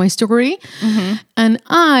Listen to My Story. Mm-hmm. And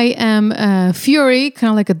I am Fury, kind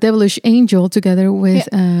of like a devilish angel, together with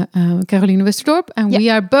Caroline Westerdorp. And we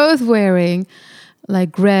are both wearing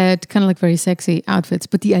like red, kind of like very sexy outfits.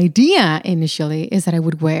 But the idea initially is that I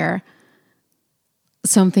would wear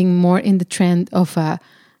something more in the trend of a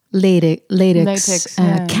latex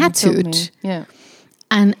catsuit. Yeah.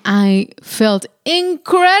 And I felt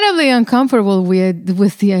incredibly uncomfortable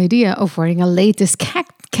with the idea of wearing a latex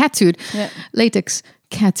catsuit. Yeah. Latex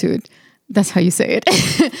catsuit. That's how you say it.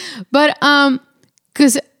 But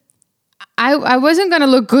because I wasn't going to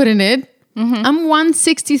look good in it. Mm-hmm. I'm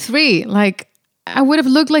 163. Like, I would have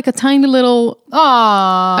looked like a tiny little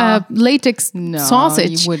latex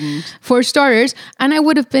sausage. You wouldn't. For starters. And I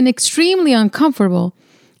would have been extremely uncomfortable.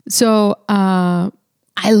 So...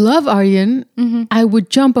 I love Arjen. Mm-hmm. I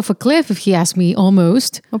would jump off a cliff if he asked me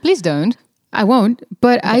almost. Well, please don't. I won't.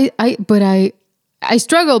 But I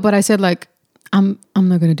struggle, but I said like, I'm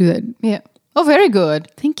not going to do that. Yeah. Oh, very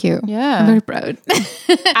good. Thank you. Yeah. I'm very proud.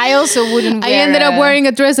 I also wouldn't wear I ended up wearing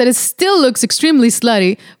a dress that it still looks extremely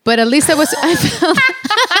slutty, but at least I felt...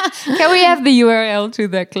 Can we have the URL to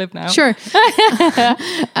that clip now? Sure.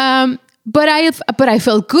 But I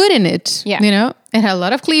felt good in it. Yeah. You know, it had a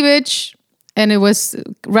lot of cleavage and it was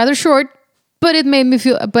rather short, but it made me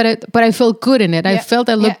feel, but I felt good in it. I felt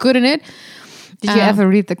I looked good in it. Did you ever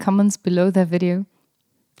read the comments below that video?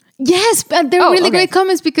 Yes, but they're really great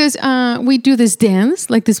comments because we do this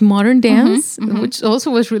dance, like this modern dance, which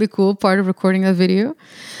also was really cool, part of recording that video.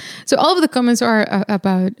 So all of the comments are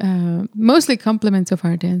about mostly compliments of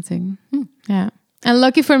our dancing. Yeah. And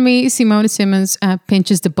lucky for me, Simone Simmons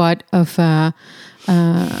pinches the butt of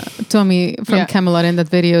Tommy from Camelot in that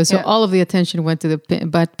video. So all of the attention went to the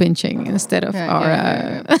butt pinching instead of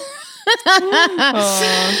our...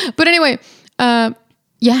 But anyway,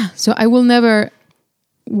 so I will never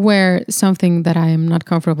wear something that I am not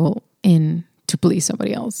comfortable in to please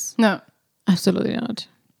somebody else. No. Absolutely not.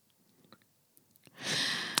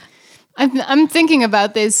 I'm thinking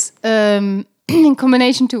about this in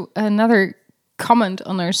combination to another comment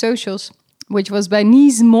on our socials, which was by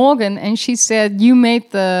Nice Morgan, and she said you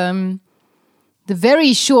made the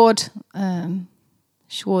very short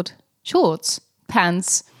shorts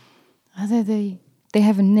pants. They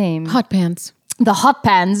have a name. Hot pants. The hot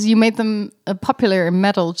pants. You made them popular in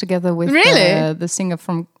metal together with the singer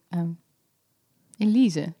from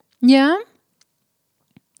Elise. Yeah.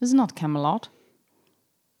 This is not Camelot.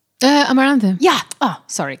 Amaranthe. Yeah. Oh,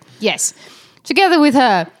 sorry. Yes. Together with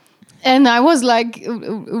her. And I was like,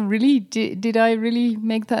 really? Did I really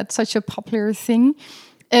make that such a popular thing?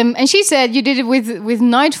 And she said you did it with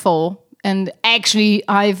Nightfall. And actually,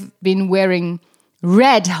 I've been wearing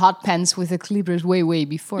red hot pants with a clippers way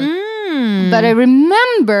before. But I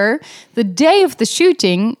remember the day of the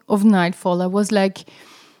shooting of Nightfall, I was like,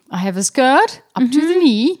 I have a skirt up to the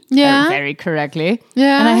knee. Yeah. Very correctly.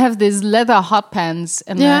 Yeah. And I have these leather hot pants.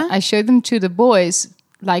 And I showed them to the boys,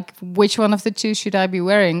 like, which one of the two should I be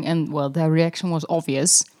wearing? And, well, their reaction was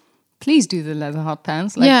obvious. Please do the leather hot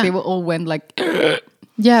pants. Like, they all went like...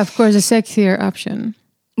 Yeah, of course, a sexier option.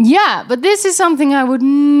 Yeah, but this is something I would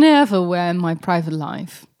never wear in my private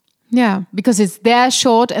life. Yeah. Because it's there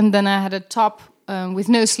short, and then I had a top with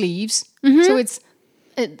no sleeves. So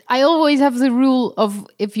I always have the rule of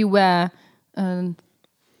if you wear...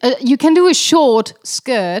 you can do a short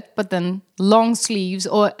skirt, but then long sleeves,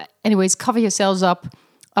 or anyways, cover yourselves up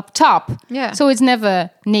top. Yeah. So it's never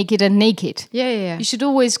naked and naked. Yeah. You should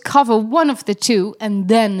always cover one of the two, and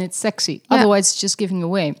then it's sexy. Yeah. Otherwise, it's just giving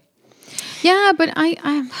away. Yeah, but I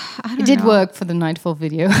don't know. It did work for the Nightfall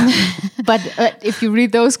video. But if you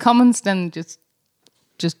read those comments, then just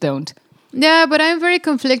don't. Yeah, but I'm very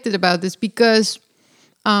conflicted about this because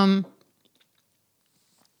I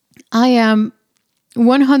am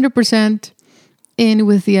 100% in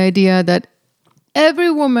with the idea that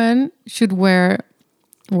every woman should wear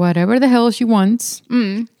whatever the hell she wants.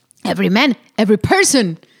 Every man, every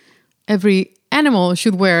person, every animal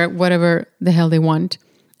should wear whatever the hell they want,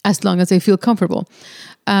 as long as they feel comfortable.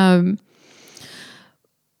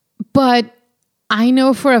 But I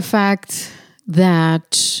know for a fact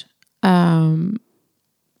that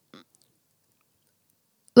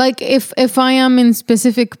like if I am in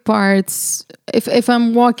specific parts, if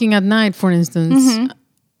I'm walking at night, for instance,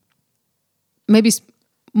 maybe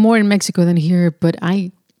more in Mexico than here, but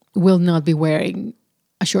I will not be wearing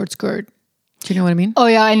a short skirt. Do you know what I mean? Oh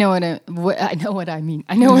yeah, I know what I mean.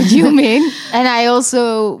 I know what you mean. And I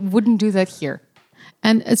also wouldn't do that here.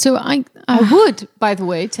 And so I would, by the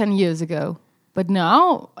way, 10 years ago. But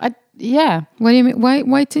now, yeah. What do you mean?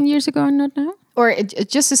 Why 10 years ago and not now? Or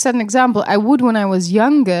just to set an example, I would when I was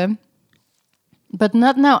younger, but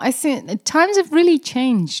not now. I think times have really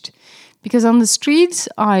changed. Because on the streets,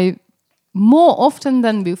 I, more often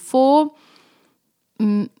than before,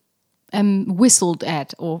 am whistled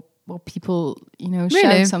at or people,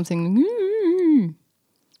 shout something.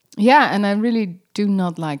 Yeah, and I really do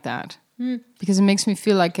not like that. Because it makes me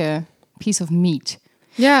feel like a piece of meat.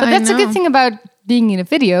 Yeah, but that's a good thing about being in a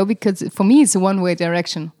video, because for me it's a one-way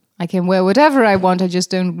direction. I can wear whatever I want. I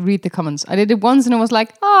just don't read the comments. I did it once and I was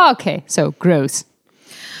like, oh, okay, so gross.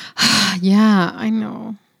 Yeah, I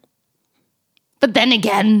know. But then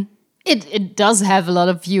again, it does have a lot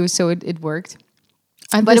of views, so it worked.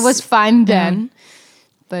 But it was fine then.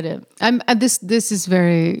 But this is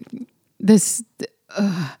very this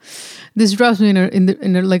rubs me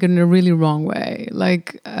in a really wrong way.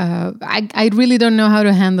 Like I really don't know how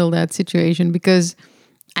to handle that situation, because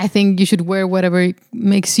I think you should wear whatever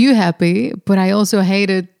makes you happy, but I also hate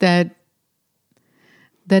it that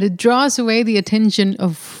it draws away the attention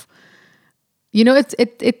of You know,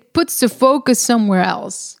 it puts the focus somewhere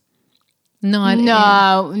else. No,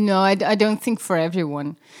 I don't think for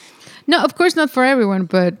everyone. No, of course not for everyone,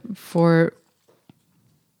 but for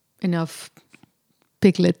enough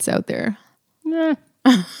piglets out there.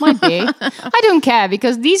 Might be. I don't care,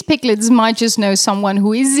 because these piglets might just know someone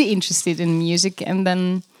who is interested in music and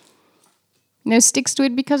then sticks to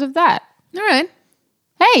it because of that. All right.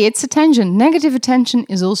 Hey, it's attention. Negative attention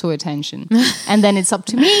is also attention. And then it's up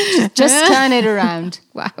to me to just turn it around.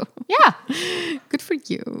 Wow. Yeah. Good for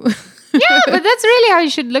you. Yeah, but that's really how you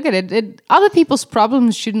should look at it. Other people's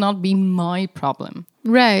problems should not be my problem.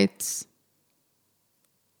 Right.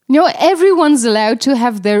 Everyone's allowed to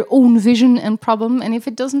have their own vision and problem. And if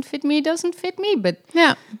it doesn't fit me, it doesn't fit me. But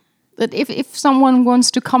yeah. But if someone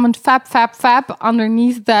wants to comment fab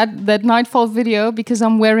underneath that Nightfall video because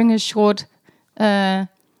I'm wearing a short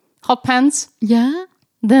hot pants, yeah,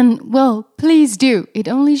 then, well, please do. It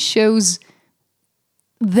only shows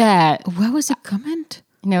that. What was the comment?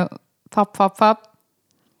 Pop. I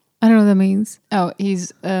don't know what that means. Oh,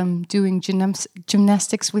 he's doing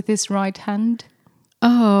gymnastics with his right hand.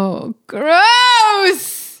 Oh,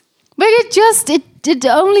 gross! But it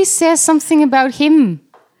only says something about him.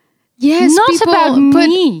 Yes, not people, about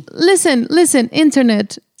me. Listen,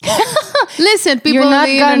 internet. Listen, people. You're not on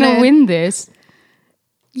the gonna internet. win this.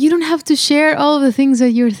 You don't have to share all the things that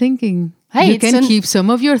you're thinking. Hey, you can keep some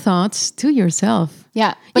of your thoughts to yourself.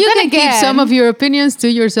 Yeah, but you then can keep some of your opinions to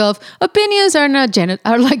yourself. Opinions are not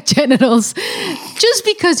are like genitals. Just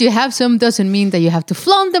because you have some doesn't mean that you have to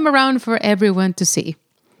flaunt them around for everyone to see.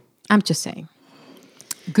 I'm just saying.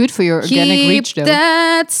 Good for your organic reach, though. Keep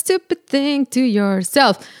that stupid thing to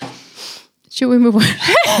yourself. Should we move on?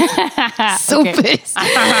 So pissed.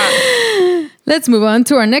 Let's move on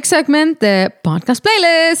to our next segment, the podcast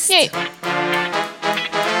playlist. Yay.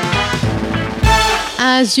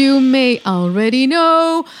 As you may already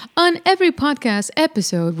know, on every podcast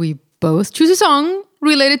episode, we both choose a song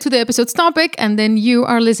related to the episode's topic, and then you,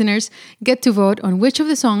 our listeners, get to vote on which of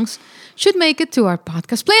the songs should make it to our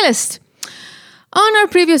podcast playlist. On our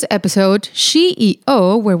previous episode,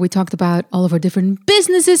 CEO, where we talked about all of our different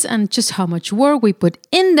businesses and just how much work we put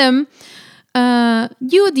in them,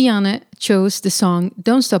 you, Dianne, chose the song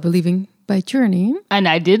Don't Stop Believing by Journey. And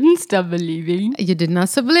I didn't stop believing. You did not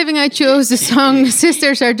stop believing. I chose the song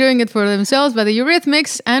Sisters Are Doing It For Themselves by the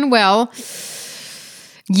Eurythmics. And well,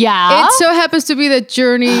 yeah, it so happens to be that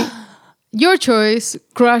Journey, your choice,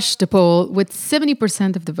 crushed the poll with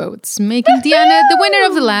 70% of the votes, making Dianne the winner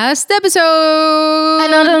of the last episode.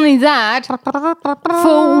 And not only that,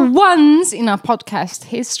 for once in our podcast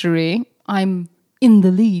history, I'm in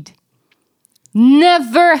the lead.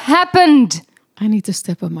 Never happened. I need to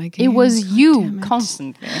step up my game. It was you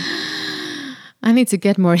constantly. I need to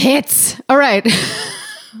get more hits. All right.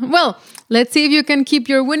 Well, let's see if you can keep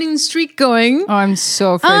your winning streak going. Oh, I'm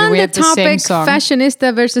so afraid we have the same song.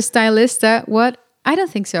 Fashionista versus stylista. What? I don't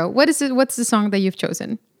think so. What is it? What's the song that you've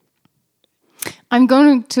chosen? I'm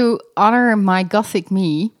going to honor my gothic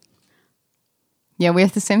me. Yeah, we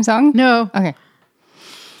have the same song? No. Okay.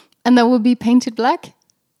 And that will be Painted Black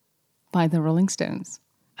by the Rolling Stones.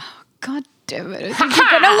 Oh, God damn it. I think you're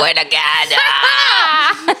going to win again.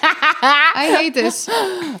 I hate this.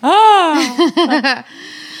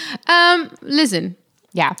 Listen.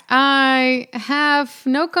 Yeah. I have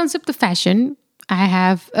no concept of fashion. I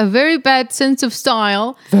have a very bad sense of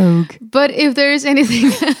style. Vogue. But if there is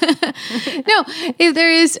anything... if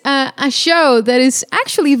there is a show that is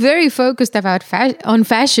actually very focused about on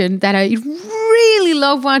fashion that I really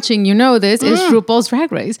love watching, you know this, is RuPaul's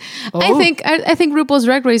Drag Race. Oh. I think RuPaul's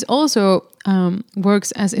Drag Race also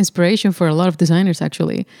works as inspiration for a lot of designers,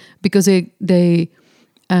 actually, because they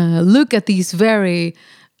look at these very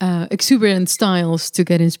exuberant styles to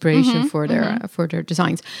get inspiration for their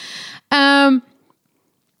designs.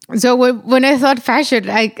 So when I thought fashion,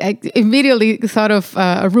 I immediately thought of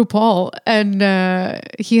RuPaul, and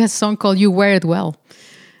he has a song called "You Wear It Well."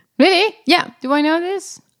 Really? Yeah. Do I know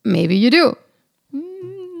this? Maybe you do.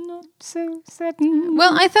 Not so certain.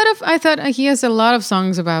 Well, I thought he has a lot of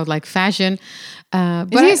songs about like fashion.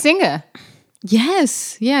 But Is he a singer?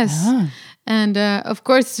 Yes. Ah. And of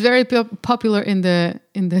course, it's very popular in the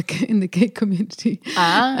gay community.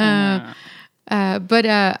 But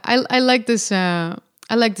I like this.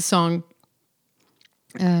 I like the song.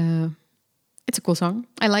 It's a cool song.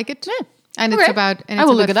 I like it, and it's about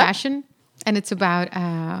fashion, and it's about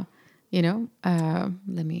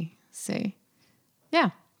let me say,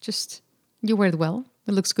 just you wear it well.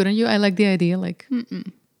 It looks good on you. I like the idea, like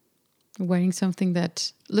wearing something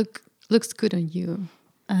that looks good on you.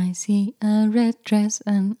 I see a red dress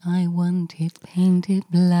and I want it painted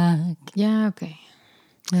black. Yeah, okay.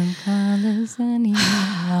 No colors anymore.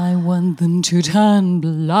 I want them to turn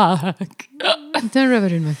black. Don't rub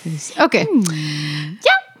it in my face. Okay.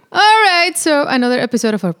 Yeah. All right. So another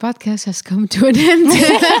episode of our podcast has come to an end.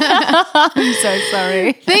 I'm so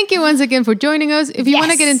sorry. Thank you once again for joining us. If you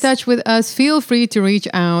want to get in touch with us, feel free to reach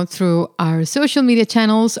out through our social media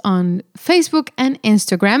channels on Facebook and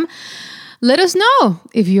Instagram. Let us know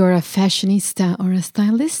if you're a fashionista or a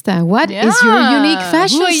stylista. What is your unique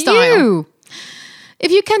fashion style? You?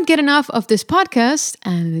 If you can't get enough of this podcast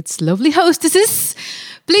and its lovely hostesses,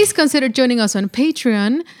 please consider joining us on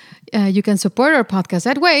Patreon. You can support our podcast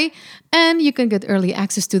that way, and you can get early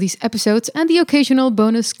access to these episodes and the occasional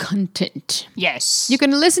bonus content. Yes. You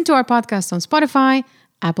can listen to our podcast on Spotify,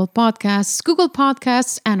 Apple Podcasts, Google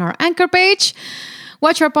Podcasts, and our Anchor page.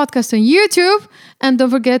 Watch our podcast on YouTube, and don't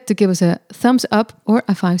forget to give us a thumbs up or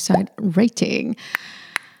a 5-star rating.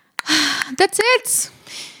 That's it.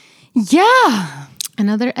 Yeah.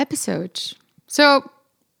 Another episode. So,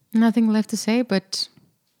 nothing left to say, but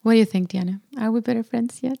what do you think, Diana? Are we better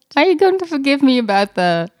friends yet? Are you going to forgive me about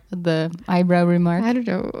the eyebrow remark? I don't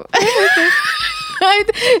know.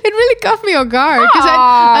 It really caught me off guard because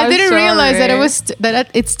I didn't realize that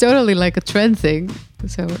it's totally like a trend thing.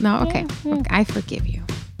 So no, okay, okay, I forgive you.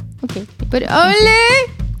 Okay, but only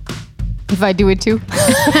if I do it too.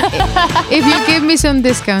 If you give me some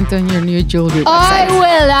discount on your new jewelry website.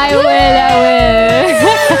 I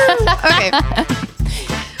will.